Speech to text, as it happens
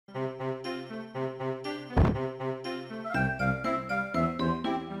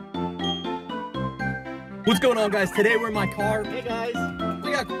What's going on, guys? Today we're in my car. Hey guys.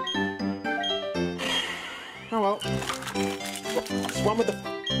 We got... Oh well. What's wrong with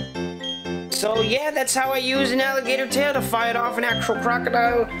the... So yeah, that's how I use an alligator tail to fight off an actual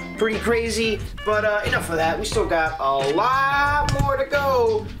crocodile. Pretty crazy, but enough of that. We still got a lot more to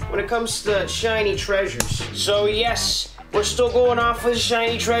go when it comes to shiny treasures. So yes, we're still going off with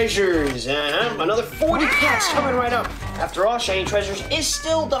shiny treasures. Another 40 packs coming right up. After all, shiny treasures is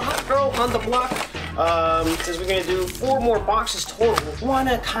still the hot girl on the block. Since we're gonna do 4 more boxes total, we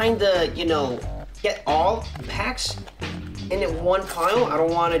wanna kinda, you know, get all packs in one pile. I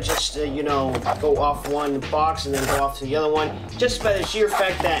don't want to just, you know, go off one box and then go off to the other one. Just by the sheer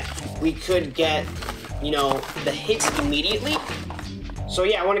fact that we could get, you know, the hits immediately. So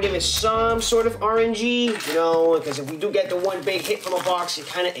yeah, I want to give it some sort of RNG, you know, because if we do get the one big hit from a box, it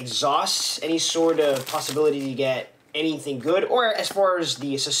kind of exhausts any sort of possibility to get anything good. Or as far as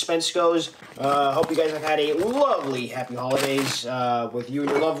the suspense goes, hope you guys have had a lovely happy holidays with you and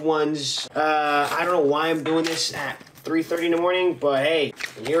your loved ones. I don't know why I'm doing this at 3:30 in the morning, but hey,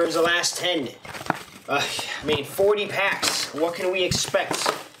 here's the last 10. I mean, 40 packs. What can we expect?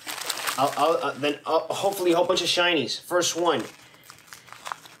 Then hopefully a whole bunch of shinies. First one.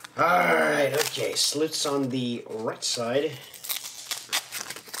 Alright, okay, slits on the right side.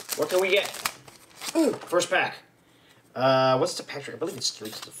 What can we get? Ooh, first pack. What's the pack trick? I believe it's 3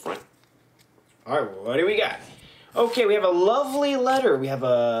 to the front. Alright, what do we got? Okay, we have a lovely letter. We have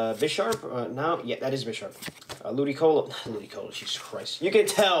a Bisharp. No, yeah, that is Bisharp. Ludicolo. Ludicolo, Jesus Christ. You can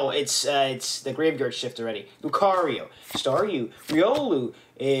tell it's the graveyard shift already. Lucario, Staryu, Riolu,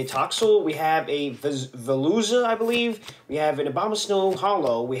 Toxel. We have a Veluza, I believe. We have an Abomasnow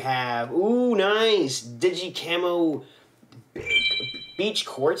Hollow. We have, ooh, nice, Digicamo Beach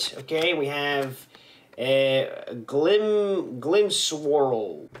Court. Okay, we have Glim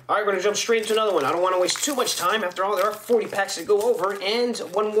Swirl. Alright, we're gonna jump straight into another one. I don't want to waste too much time. After all, there are 40 packs to go over, and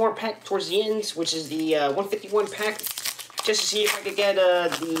one more pack towards the end, which is the 151 pack, just to see if I could get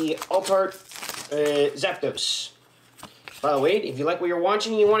the Altart Zapdos. By the way, if you like what you're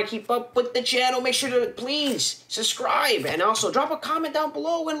watching and you want to keep up with the channel, make sure to please subscribe, and also drop a comment down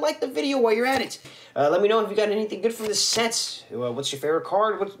below and like the video while you're at it. Let me know if you got anything good from this set. What's your favorite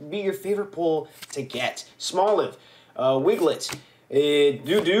card? What would be your favorite pull to get? Smoliv, Wiglet,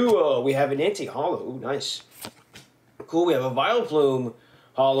 Doodoo. We have an Anti-Hollow. Ooh, nice. Cool, we have a Vileplume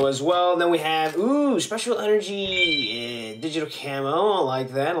Hollow as well. And then we have, ooh, Special Energy, Digital Camo. I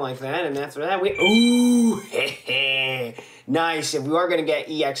like that, I like that. And after that, we, ooh, nice. If we are going to get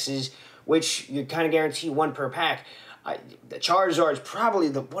EXs, which you kind of guarantee 1 per pack, the Charizard is probably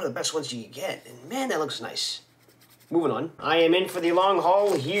one of the best ones you can get. And man, that looks nice. Moving on. I am in for the long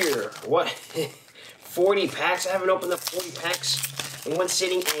haul here. What? 40 packs? I haven't opened up 40 packs in one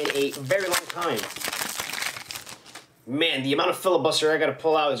sitting in a very long time. Man, the amount of filibuster I got to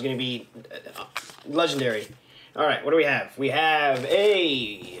pull out is going to be legendary. Alright, what do we have? We have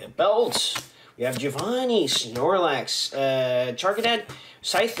a Belt. We have Giovanni, Snorlax, Charcadet,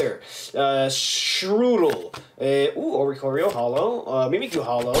 Scyther, Shroodle, Oricorio Hollow, Mimikyu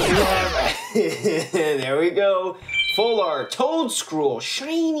Hollow. We have, there we go, Full Art, Toadscruel,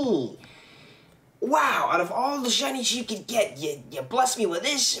 Shiny. Wow, out of all the shinies you could get, you blessed me with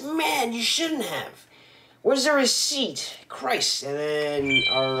this? Man, you shouldn't have. Where's the receipt? Christ. And then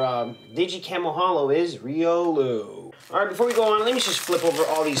our Digicamo Hollow is Riolu. Alright, before we go on, let me just flip over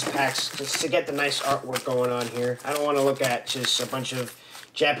all these packs just to get the nice artwork going on here. I don't want to look at just a bunch of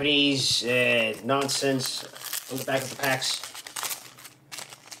Japanese nonsense on the back of the packs.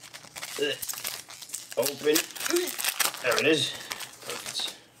 Open. There it is.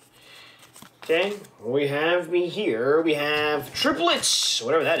 Perfect. Okay, we have me here. We have triplets,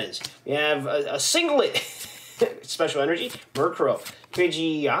 whatever that is. We have a singlet, Special Energy, Murkrow,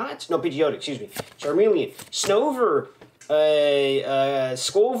 Pidgeotto, excuse me, Charmeleon, Snover,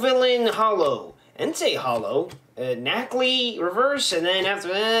 Scovillain Hollow, Entei Hollow, Knackley Reverse, and then after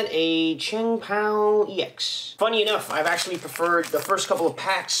that, a Cheng-Pao EX. Funny enough, I've actually preferred the first couple of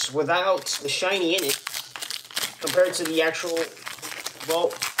packs without the shiny in it, compared to the actual,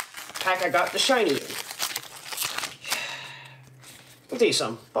 well, pack I got the shiny in. I'll tell you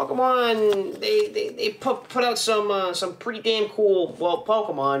something. Pokemon, they put out some pretty damn cool, well,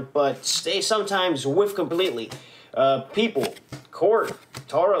 Pokemon, but they sometimes whiff completely. People, Court,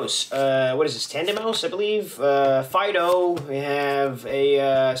 Tauros, what is this, Tandemaus, I believe, Fido, we have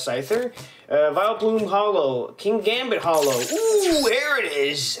a Scyther, Vileplume Hollow, King Gambit Hollow, ooh, there it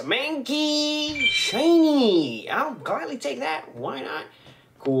is, Mankey, shiny, I'll gladly take that, why not?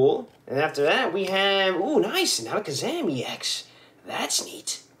 Cool. And after that, we have, ooh, nice, an Alakazam EX. That's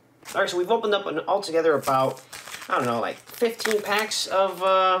neat. Alright, so we've opened up altogether about, I don't know, like 15 packs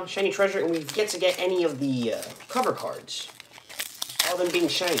of shiny treasure, and we've yet to get any of the cover cards. All of them being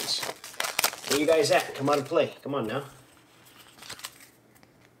shinies. Where you guys at? Come out and play. Come on now.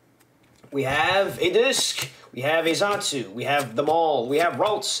 We have a disc. We have a Zatsu. We have the Maul. We have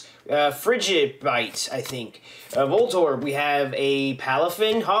Ralts. Frigibite, I think. Voltorb. We have a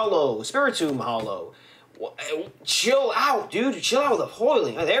Palafin Hollow. Spiritomb Hollow. Chill out, dude. Chill out with the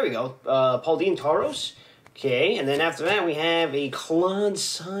foiling. Oh, there we go. Paldean Tauros. Okay, and then after that we have a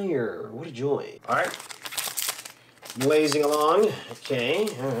Clodsire. What a joy. Alright. Blazing along. Okay,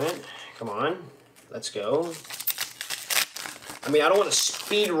 alright. Come on. Let's go. I mean, I don't want to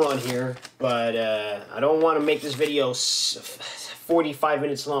speed run here, but I don't want to make this video 45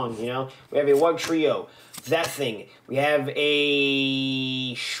 minutes long, you know? We have a Wug Trio. That thing. We have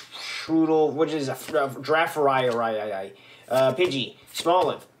a Shroodle, which is a Draffari, Pidgey,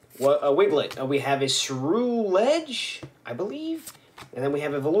 Smoliv, a Wiglet. We have a Ceruledge, I believe. And then we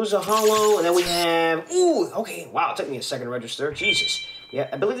have a Veluza Hollow, and then we have... Ooh, okay, wow, it took me a second to register. Jesus. Yeah,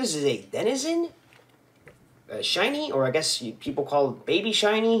 I believe this is a Denizen? Shiny, or I guess people call it Baby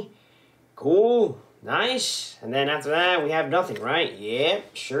Shiny. Cool. Nice. And then after that, we have nothing, right?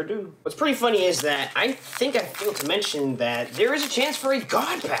 Yep, sure do. What's pretty funny is that I think I failed to mention that there is a chance for a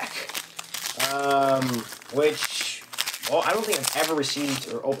God Pack. Which, well, I don't think I've ever received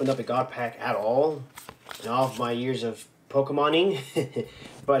or opened up a God Pack at all in all of my years of Pokemoning.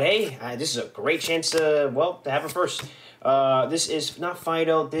 But hey, this is a great chance to, well, to have it first. This is not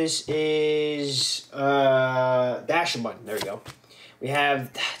Fido, this is Dashabun. There we go. We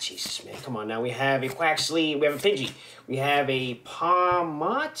have, Jesus, man, come on now. We have a Quaxley, we have a Pidgey, we have a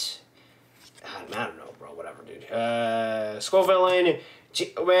Palmot. I don't know, bro, whatever, dude. Scovillain,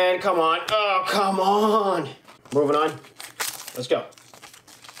 man, come on. Oh, come on. Moving on. Let's go.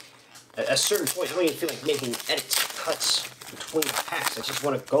 At a certain point, I don't even feel like making edits, cuts between packs. I just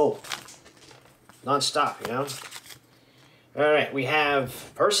want to go non-stop, you know? Alright, we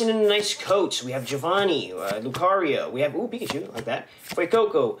have Person in a Nice Coat. We have Giovanni, Lucario. We have, ooh, Pikachu, like that.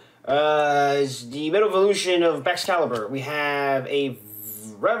 Fuecoco. Is the Metal Evolution of Baxcalibur. We have a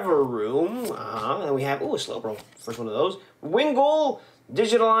Reveroom. And we have, ooh, a Slowbro. First one of those. Wingull,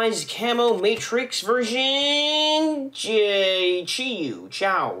 Digitalized Camo Matrix version. Chiyu.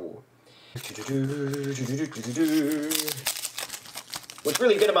 Chow. What's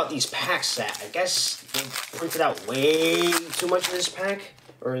really good about these packs that I guess they printed out way too much of this pack,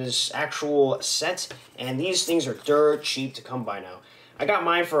 or this actual set, and these things are dirt cheap to come by now. I got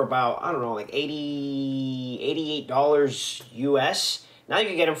mine for about, I don't know, like $88 US. Now you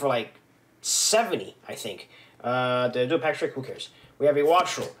can get them for like 70, I think. To do a pack trick, who cares? We have a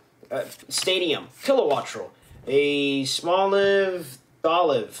Wattrel, Stadium, Kilowattrel, a Smoliv,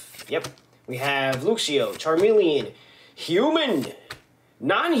 Tholiv, yep. We have Luxio, Charmeleon, Human,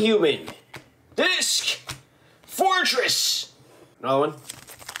 Non-Human, Disc, Fortress. Another one.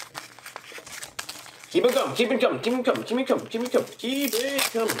 Keep it coming, keep it coming, keep it coming, keep it coming, keep it coming, keep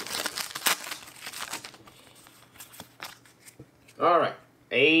it coming. Alright.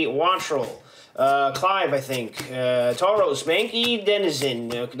 A Wattrel. Clive, I think. Tauros, Mankey,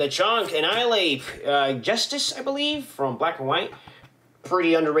 Denizen, Lechonk, Annihilate, Justice, I believe, from Black and White.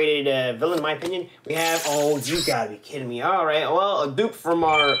 Pretty underrated villain, in my opinion. We have, oh, you gotta be kidding me. Alright, well, a dupe from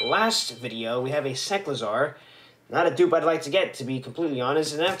our last video. We have a Seclazar. Not a dupe I'd like to get, to be completely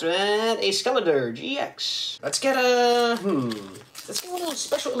honest. And after that, a Skeletor GX. Let's get a, let's get one of those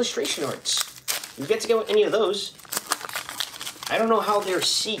special illustration arts. You get to get any of those. I don't know how they're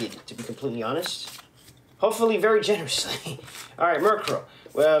seeded, to be completely honest. Hopefully very generously. Alright, Murkrow.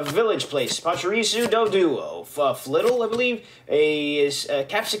 Village Place, Pachirisu, Doduo, Flittle, I believe, a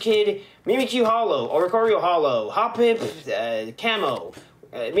Capsicid, Mimikyu Hollow, Oricorio Hollow, Hoppip, Camo,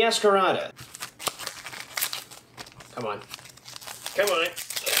 Miascarada. Come on. Come on.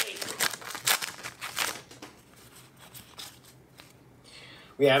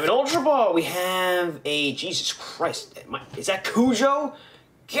 We have an Ultra Ball. We have a, Jesus Christ, is that Cujo?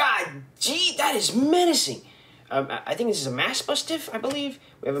 God, gee, that is menacing. I think this is a Mastiff, I believe.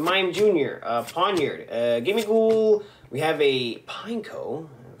 We have a Mime Jr., Ponyard, Gimmighoul. We have a Pineco.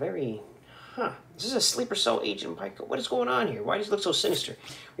 Very, this is a Sleeper Cell Agent Pineco. What is going on here? Why does it look so sinister?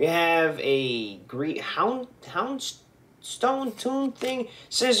 We have a Houndstone Toon thing.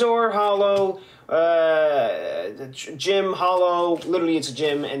 Scizor Hollow. Gym Hollow. Literally, it's a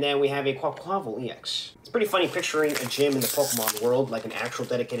gym. And then we have a Quaquaval EX. It's pretty funny picturing a gym in the Pokemon world, like an actual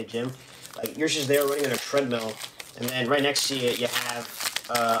dedicated gym. Like, you're just there running on a treadmill, and then right next to you, you have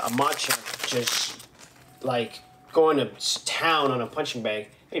a Machamp just, like, going to town on a punching bag.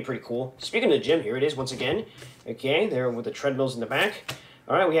 Hey, pretty cool. Speaking of the gym, here it is once again. Okay, there with the treadmills in the back.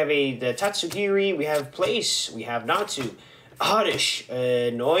 All right, we have the Tatsugiri, we have Place, we have Natsu, Oddish,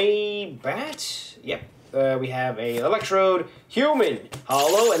 Noibat, yep. We have a Electrode, Human,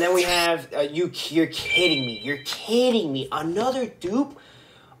 Hollow, and then we have, you're kidding me, another dupe?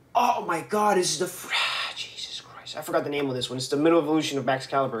 Oh my god, this is the, Jesus Christ, I forgot the name of this one. It's the middle evolution of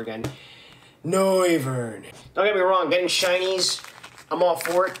Excalibur again. Noivern. Don't get me wrong, getting shinies, I'm all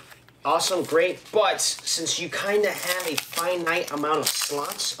for it. Awesome, great, but since you kind of have a finite amount of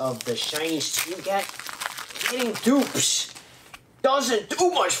slots of the shinies to get, getting dupes doesn't do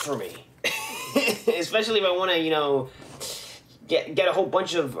much for me. Especially if I want to, you know, get a whole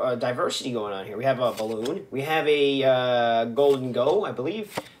bunch of diversity going on here. We have a Balloon, we have a Golden Go, I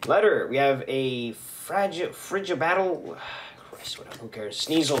believe, Letter, we have a Frigibattle, Christ, who cares,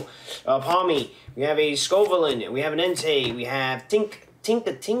 Sneasel, Palmy, we have a Scovillain, we have an Entei, we have Tink,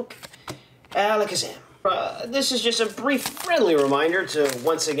 Alakazam. This is just a brief, friendly reminder to,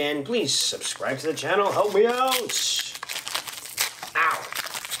 once again, please subscribe to the channel. Help me out. Ow.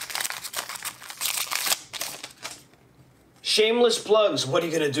 Shameless plugs. What are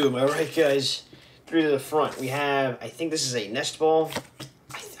you going to do? Am I right, guys? Through to the front. We have, I think this is a Nest Ball.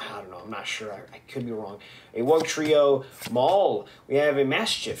 I don't know. I'm not sure. I could be wrong. A Wugtrio, Maul. We have a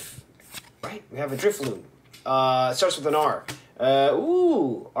Mastiff. Right? We have a Drifloon. It starts with an R.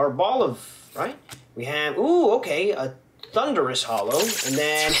 Our ball of, right? We have, okay, a Thunderous Hollow, and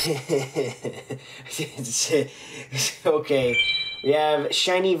then, okay, we have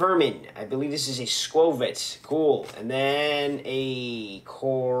Shiny Vermin. I believe this is a Squovit, cool, and then a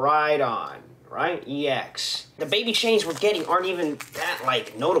Koraidon, right? EX. The baby chains we're getting aren't even that,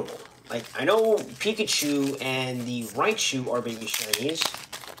 like, notable. Like, I know Pikachu and the Raichu are baby shinies.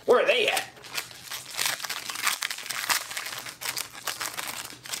 Where are they at?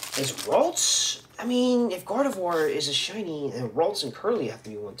 Is Ralts? I mean, if Gardevoir is a shiny, then Ralts and Curly have to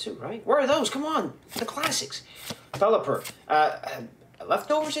be one too, right? Where are those? Come on, the classics. Pelipper.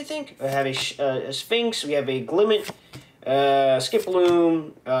 Leftovers, I think. I have a Sphinx. We have a Glimmet,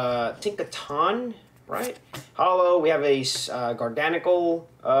 Skiploom, Tinkaton, right? Hollow. We have a Gardanical,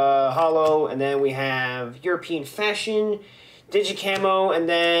 Hollow, and then we have European Fashion, Digicamo, and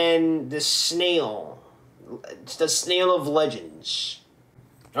then the Snail. It's the Snail of Legends.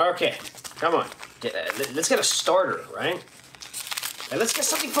 Okay, come on. Let's get a starter, right? And let's get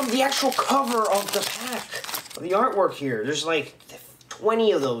something from the actual cover of the pack, of the artwork here. There's like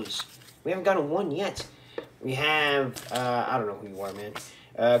 20 of those. We haven't gotten one yet. We have, I don't know who you are, man.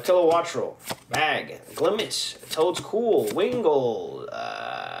 Kilowattrel, Bag, Glimmet, Toad's Cool, Wingull,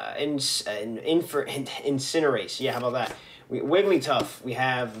 Incinerate. Yeah, how about that? Wigglytuff, we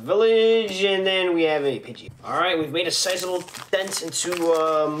have Village, and then we have a Pidgey. Alright, we've made a sizable dent into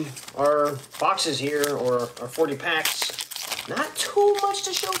our boxes here, or our 40 packs. Not too much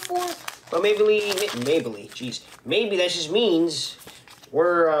to show for, but maybe that just means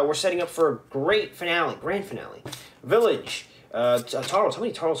we're setting up for a great finale, grand finale. Village, Tartles, how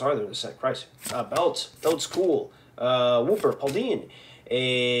many Tartles are there in this set? Christ. Belt, Toad's Cool, Wooper, Paldean,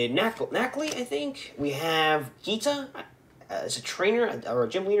 Knackley, I think. We have Gita. As a trainer or a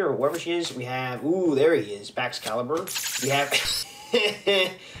gym leader or whoever she is, we have, there he is, Excalibur. We have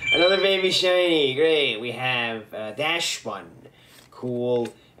another baby shiny, great. We have Dashbun, cool,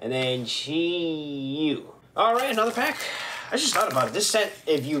 and then Chi-Yu. All right, another pack. I just thought about it. This set,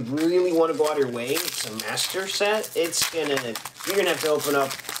 if you really want to go out of your way, it's a master set. You're gonna have to open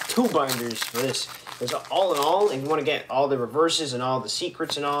up 2 binders for this. Because all in all, if you want to get all the reverses and all the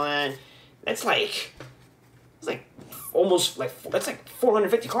secrets and all that, that's like almost like, that's like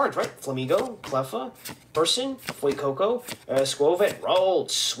 450 cards, right? Flamigo, Cleffa, Person, Fuecoco, Squovit,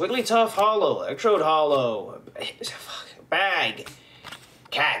 Ralts, Wigglytuff Hollow, Electrode Hollow, Bag,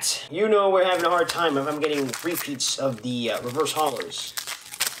 Cat. You know we're having a hard time if I'm getting repeats of the reverse hollows.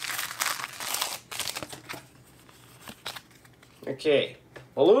 Okay,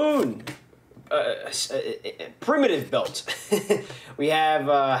 Balloon. Primitive Belt. We have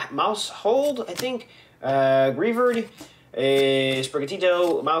Mouse Hold, I think. Greavard,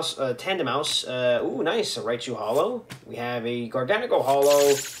 Sprigatito, Mouse, Tandemouse, nice, a Raichu Hollow. We have a Gardanical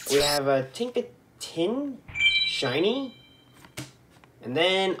Hollow. We have a Tinkaton Shiny. And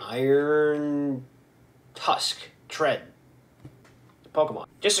then Iron Tusk Tread. Pokemon.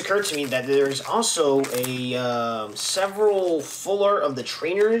 Just occurred to me that there's also a several full art of the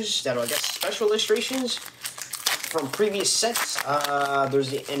trainers that are, I guess, special illustrations from previous sets.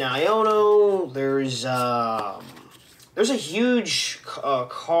 There's an Iono, there's There's a huge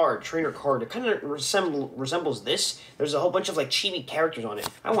card, trainer card, that kind of resembles this. There's a whole bunch of like chibi characters on it.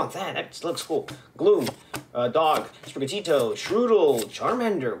 I want that. That looks cool. Gloom, Dog, Sprigatito, Shroodle,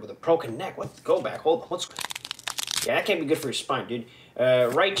 Charmander with a broken neck. What? Go back. Hold on. What's... Yeah, that can't be good for your spine, dude.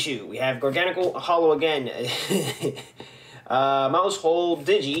 Raichu. We have Garganical Hollow again. Mousehold,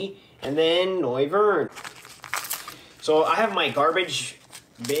 Digi, and then Noivern. So I have my garbage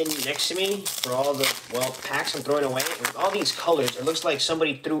bin next to me for all the, well, packs I'm throwing away. With all these colors, it looks like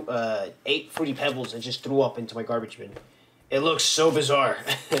somebody threw 8 Fruity Pebbles and just threw up into my garbage bin. It looks so bizarre.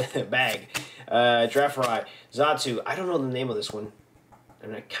 Bag. Draffry. Zatu. I don't know the name of this one.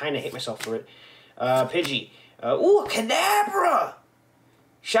 And I kind of hate myself for it. Pidgey. Ooh, Kadabra!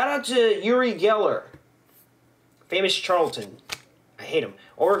 Shout out to Uri Geller. Famous Charlton. I hate him.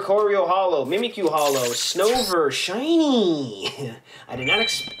 Oricorio Hollow, Mimikyu Hollow, Snover, Shiny! I did not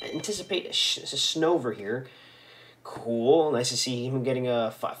anticipate a Snover here. Cool. Nice to see him getting a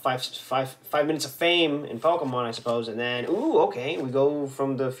 5 minutes of fame in Pokemon, I suppose. And then, ooh, okay, we go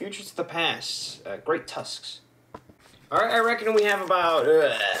from the future to the past. Great Tusks. Alright, I reckon we have about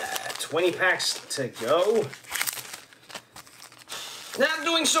 20 packs to go. Not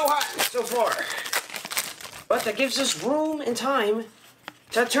doing so hot so far. But that gives us room and time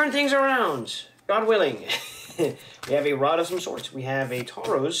to turn things around. God willing. We have a Rod of some sorts. We have a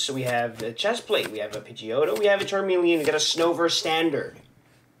Tauros. We have a Chestplate. We have a Pidgeotto. We have a Charmeleon. We got a Snover Standard.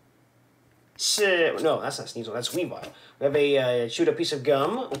 No, that's not Sneasel. That's Weavile. We have a Shoot a Piece of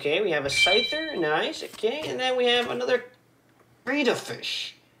Gum. Okay, we have a Scyther. Nice. Okay, and then we have another Breeder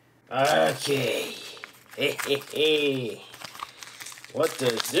Fish. Okay. Hey. What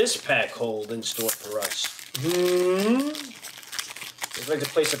does this pack hold in store for us? Would you like to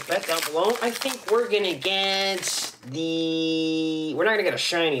place a bet down below? I think we're gonna get the... We're not gonna get a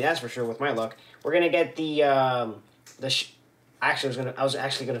shiny, that's for sure, with my luck. We're gonna get the actually, I was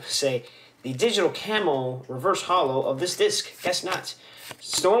actually gonna say the digital camo reverse hollow of this disc. Guess not.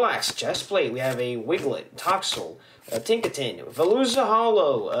 Snorlax, Chestplate. We have a Wiglet, Toxel, Tinkaton, Veluza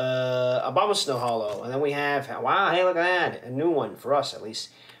Hollow, Abomasnow Hollow, and then we have, wow, hey, look at that, a new one for us at least.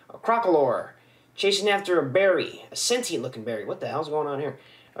 A Crocolore. Chasing after a berry, a sentient-looking berry. What the hell's going on here?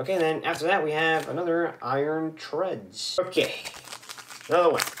 Okay, then after that we have another Iron Treads. Okay,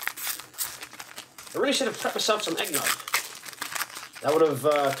 another one. I really should have prepped myself some eggnog. That would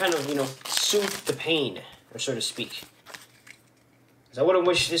have kind of, you know, soothed the pain, or so to speak. Because I wouldn't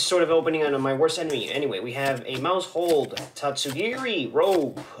wish this sort of opening on my worst enemy. Anyway, we have a Mousehold, Tatsugiri,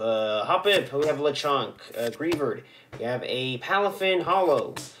 Robe, Hoppip, we have Lechonk, Greavard. We have a Palafin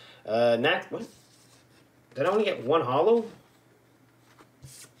Hollow, what? Did I only get one hollow?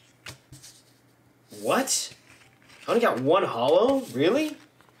 What? I only got one hollow? Really?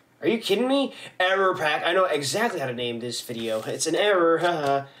 Are you kidding me? Error pack. I know exactly how to name this video. It's an error.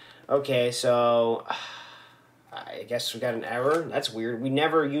 Haha. Okay, so... I guess we got an error. That's weird. We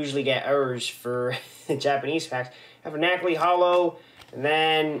never usually get errors for Japanese packs. I have a Nacli hollow, and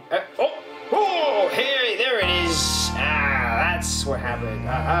then... oh! Hey, there it is! Ah, that's what happened.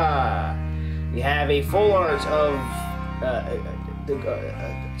 Aha! We have a full art of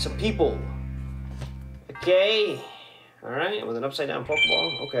some people. Okay. Alright, with an upside down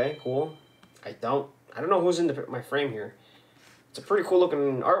Pokeball. Okay, cool. I don't know who's in my frame here. It's a pretty cool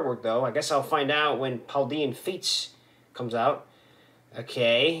looking artwork though. I guess I'll find out when Paldean Fates comes out.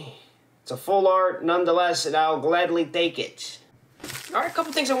 Okay. It's a full art nonetheless, and I'll gladly take it. Alright, a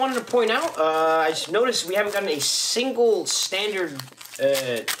couple things I wanted to point out. I just noticed we haven't gotten a single standard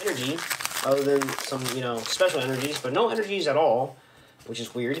energy, other than some, you know, special energies, but no energies at all, which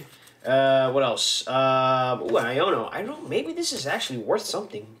is weird. What else? Ooh, Iono. I don't know, maybe this is actually worth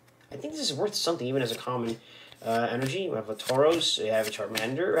something. I think this is worth something, even as a common energy. We have a Tauros, we have a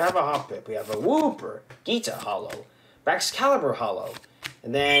Charmander, we have a Hoppip, we have a Wooper, Gita Hollow, Baxcalibur Hollow,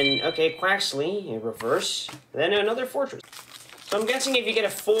 and then, okay, Quaxley in reverse, and then another Fortress. So I'm guessing if you get a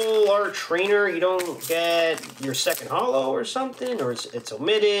full art trainer, you don't get your second hollow or something, or it's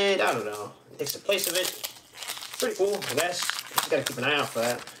omitted. I don't know. It takes the place of it. Pretty cool, I guess. Just gotta keep an eye out for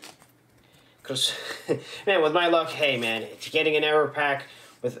that. Because, man, with my luck, hey, man, getting an error pack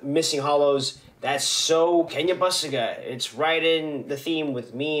with missing hollows, that's so Kenya Bussiga. It's right in the theme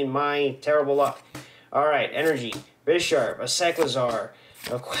with me and my terrible luck. Alright, energy. Bisharp, a Cyclizar,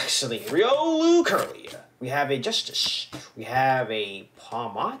 a Quaxley, Riolu Curlia. We have a Justice. We have a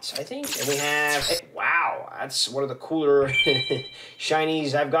Palmot, I think. And we have... Hey, wow, that's one of the cooler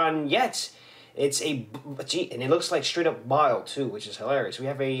shinies I've gotten yet. It's a... Gee, and it looks like straight up bile, too, which is hilarious. We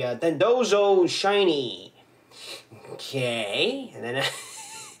have a Dendozo shiny. Okay. And then,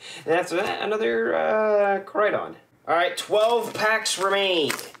 and after that, another Koraidon. Alright, 12 packs remain,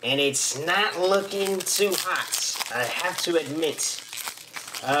 and it's not looking too hot, I have to admit.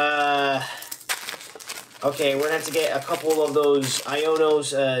 Okay, we're gonna have to get a couple of those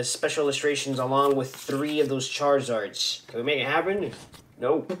Iono's special illustrations along with 3 of those Charizards. Can we make it happen?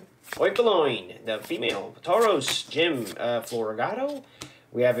 No. Oinkoloin, the female. Tauros, Jim, Florigato.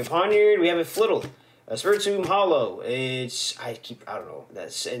 We have a Poniard, we have a Flittle. A Spiritomb Hollow. I don't know.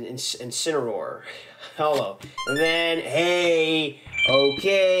 That's an Incineroar. Hollow. And then, hey,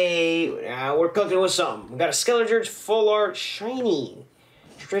 okay, now we're cooking with something. We got a Skeleturge Full Art Shiny.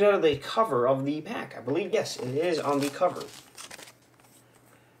 Straight out of the cover of the pack. I believe, yes, it is on the cover.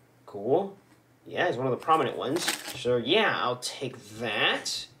 Cool. Yeah, it's one of the prominent ones. So, yeah, I'll take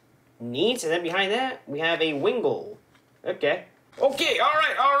that. Neat. And then behind that, we have a Wingull. Okay. Okay, all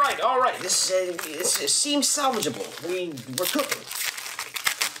right. This seems salvageable. We're cooking.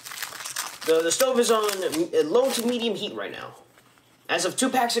 The stove is on low to medium heat right now. As of 2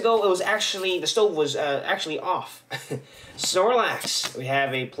 packs ago, the stove was actually off. Snorlax, we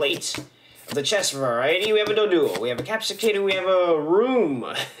have a plate of the chest variety, we have a Doduo, we have a Capsicator, we have a Room,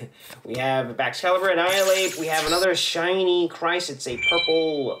 we have a Baxcalibur, Annihilate, we have another shiny Christ, it's a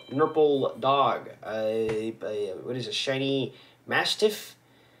purple Nurple dog. What is a shiny Mastiff?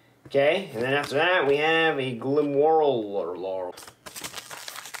 Okay, and then after that, we have a Glimworl.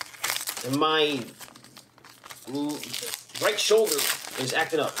 And my right shoulder is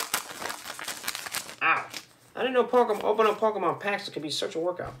acting up. Ow. I didn't know open up Pokemon packs could be such a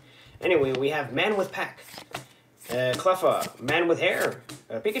workout. Anyway, we have Man with Pack. Cleffa, Man with Hair.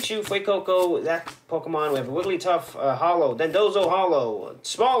 Pikachu, Fuecoco, that Pokemon. We have a Wigglytuff Hollow. Dendozo Hollow.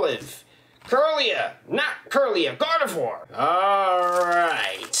 Smoliv. Curlia. Not Curlia. Gardevoir.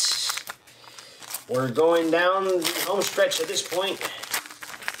 Alright. We're going down the home stretch at this point.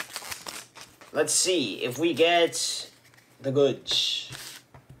 Let's see if we get the goods.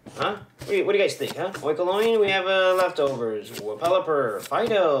 Huh? What do you guys think, huh? Oinkoloin, we have leftovers. Pelipper,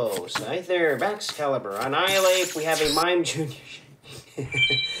 Fido, Scyther, Baxcalibur, Annihilate, we have a Mime Junior.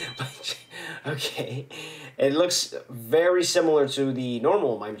 Okay. It looks very similar to the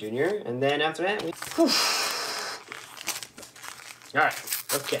normal Mime Junior. And then after that, Alright,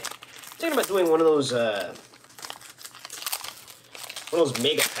 okay. Thinking about doing one of those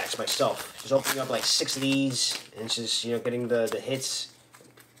mega packs myself. Just opening up like 6 of these and just, you know, getting the hits.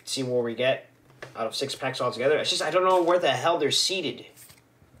 See where we get out of 6 packs altogether. It's just I don't know where the hell they're seated.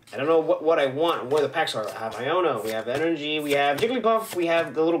 I don't know what I want, where the packs are. I have Iono, we have Energy, we have Jigglypuff, we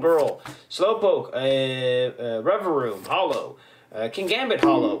have the little girl, Slowpoke, Reveroom, Hollow, King Gambit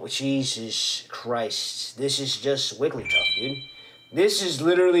Hollow. Jesus Christ. This is just Wigglytuff, dude. This is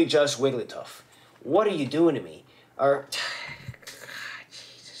literally just Wigglytuff. What are you doing to me?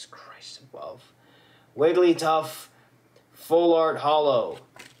 Jesus Christ above. Wigglytuff, Full Art Hollow.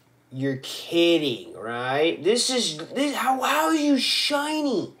 You're kidding, right? How are you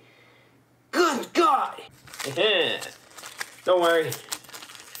shiny? Good God! Don't worry.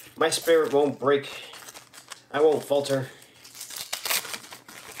 My spirit won't break. I won't falter.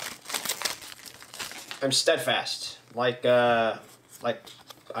 I'm steadfast. Like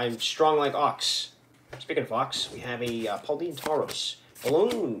I'm strong like ox. Speaking of ox, we have a Paldean Tauros.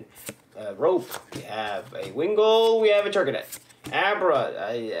 Balloon. Rope. We have a Wingull. We have a Turcadet.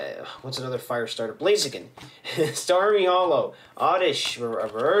 Abra, what's another fire starter? Blaziken, Starmie Hollow, Oddish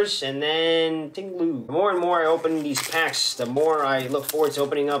Reverse, and then Tinglu. The more and more I open these packs, the more I look forward to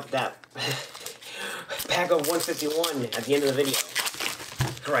opening up that pack of 151 at the end of the video.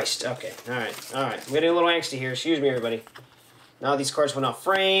 Christ, okay, alright. I'm getting a little angsty here, excuse me everybody. Now these cards went off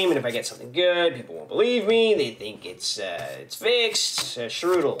frame, and if I get something good, people won't believe me, they think it's fixed.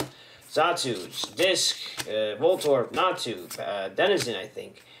 Shroodle. Zatu's, Disc, Voltorb, Natu, Denizen, I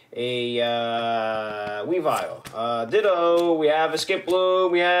think, a Weavile, Ditto, we have a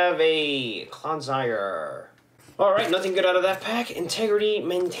Skiploom, we have a Clonsire. Alright, nothing good out of that pack. Integrity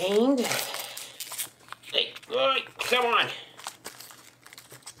maintained. Hey, come on.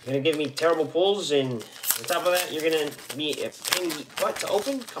 You're gonna give me terrible pulls, and on top of that, you're gonna be a pain in the butt to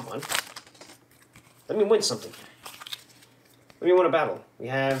open? Come on. Let me win something. What do you want to battle? We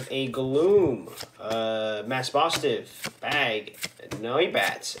have a Gloom, Massbostive, Bag,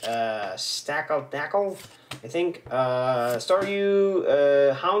 Noibat, Stackle, I think, Staryu,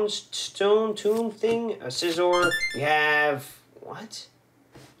 Houndstone, Tomb thing, a Scizor. We have, what?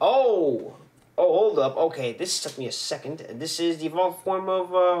 Oh, hold up. Okay, this took me a second. This is the evolved form of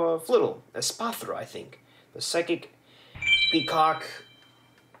Flittle, a Spathra, I think. The Psychic Peacock,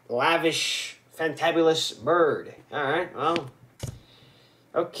 Lavish, Fantabulous Bird. Alright, well.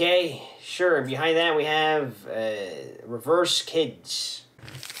 Okay, sure. Behind that we have Reverse Kids.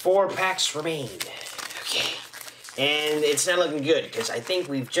 4 packs remain. Okay. And it's not looking good because I think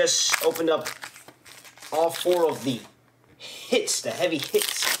we've just opened up all 4 of the hits, the heavy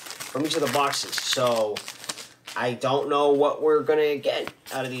hits from each of the boxes. So I don't know what we're going to get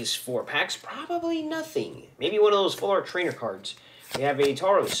out of these 4 packs. Probably nothing. Maybe one of those full art trainer cards. We have a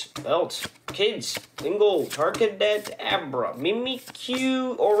Tauros, Belt, Kids, Dingle, Tarkadet, Abra,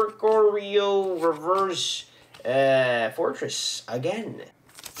 Mimikyu, Oricorio, Reverse, Fortress, again.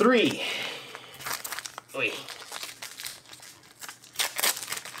 3. Wait.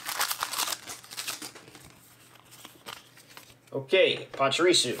 Okay,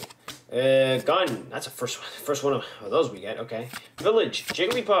 Pachirisu. Gun. That's the first one of those we get. Okay. Village.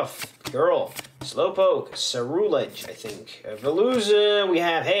 Jigglypuff. Girl. Slowpoke. Cerulege, I think. Veluza. We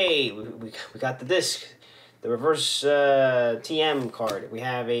have. Hey, we got the disc. The reverse TM card. We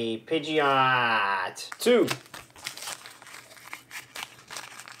have a Pidgeot. 2.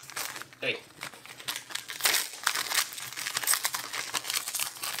 Hey.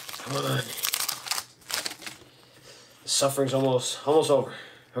 Come on. The suffering's almost over.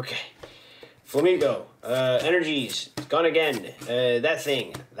 Okay. Flamigo. Energies. It's gone again. That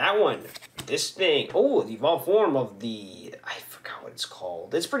thing. That one. This thing. Oh, the evolved form of the... I forgot what it's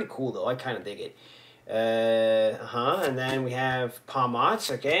called. It's pretty cool, though. I kind of dig it. And then we have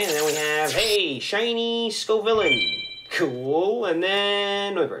Palmots. Okay. And then we have, hey, shiny Scovillain. Cool. And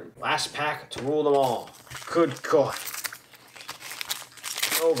then Noivern. Last pack to rule them all. Good God.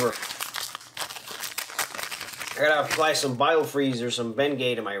 Over. I gotta apply some Biofreeze or some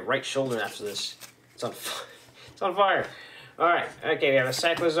Bengay to my right shoulder after this. It's on fire. Alright, okay, we have a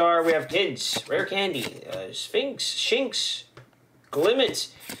Cyclizar, we have Kids, Rare Candy, Sphinx, Shinx, Glimmet,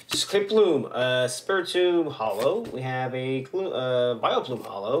 Skiploom, Spiritomb Hollow, we have a Bioplume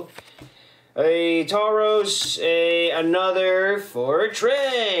Hollow, a Tauros, another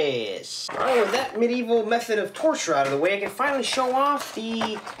Fortress. Alright, with that medieval method of torture out of the way, I can finally show off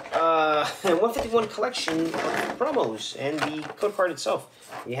the 151 collection of promos and the code card itself.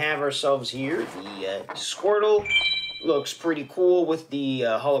 We have ourselves here the Squirtle. Looks pretty cool with the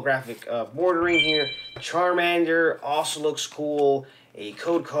holographic bordering here. Charmander also looks cool. A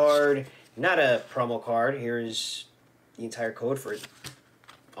code card, not a promo card. Here is the entire code for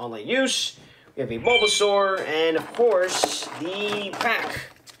online use. We have a Bulbasaur, and of course, the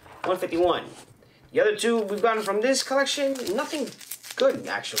pack 151. The other 2 we've gotten from this collection, nothing good,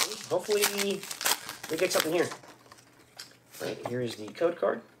 actually. Hopefully, we get something here. All right, here is the code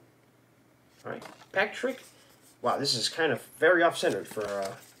card. All right, pack trick. Wow, this is kind of very off-centered for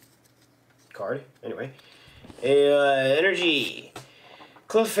a card. Anyway, Energy,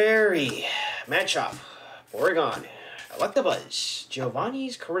 Clefairy, Machop, Oregon, Electabuzz,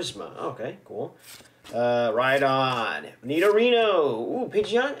 Giovanni's Charisma. Okay, cool. Rhydon, Nidorino. Ooh,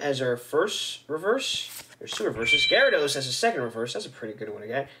 Pidgeot as our first reverse. There's 2 reverses. Gyarados as a second reverse. That's a pretty good one to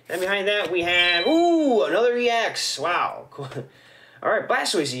get. And behind that we have, ooh, another EX. Wow, cool. All right,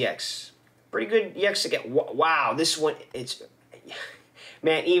 Blastoise EX. Pretty good EX to get. Wow, this one, it's...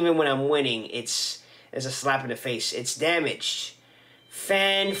 Man, even when I'm winning, it's a slap in the face. It's damaged.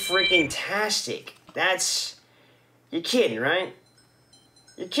 Fan-freaking-tastic. That's... You're kidding, right?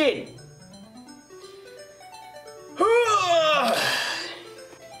 You're kidding.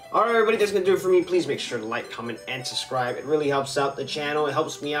 Alright, everybody, that's going to do it for me. Please make sure to like, comment, and subscribe. It really helps out the channel. It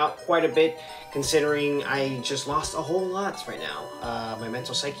helps me out quite a bit, considering I just lost a whole lot right now. My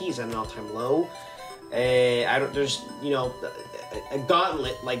mental psyche is at an all-time low. There's, you know, a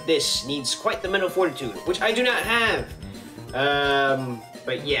gauntlet like this needs quite the mental fortitude, which I do not have.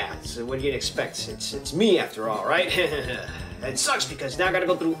 But yeah, so what do you expect? It's me after all, right? It sucks because now I gotta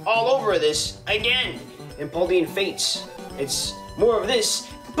go through all over this again in Paldean Fates. It's more of this,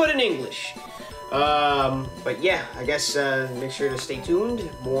 but in English. But yeah, I guess make sure to stay tuned.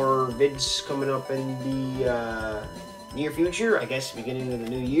 More vids coming up in the near future. I guess beginning of the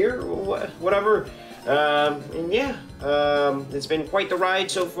new year or whatever. And yeah, it's been quite the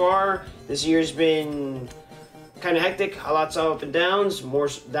ride so far. This year's been kind of hectic, lots of up and downs, more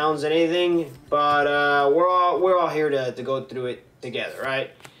downs than anything. But we're all here to go through it together,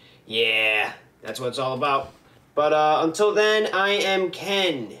 right? Yeah, that's what it's all about. But until then, I am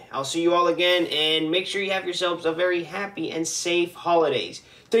Ken. I'll see you all again, and make sure you have yourselves a very happy and safe holidays.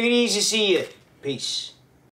 Take it easy, see ya. Peace.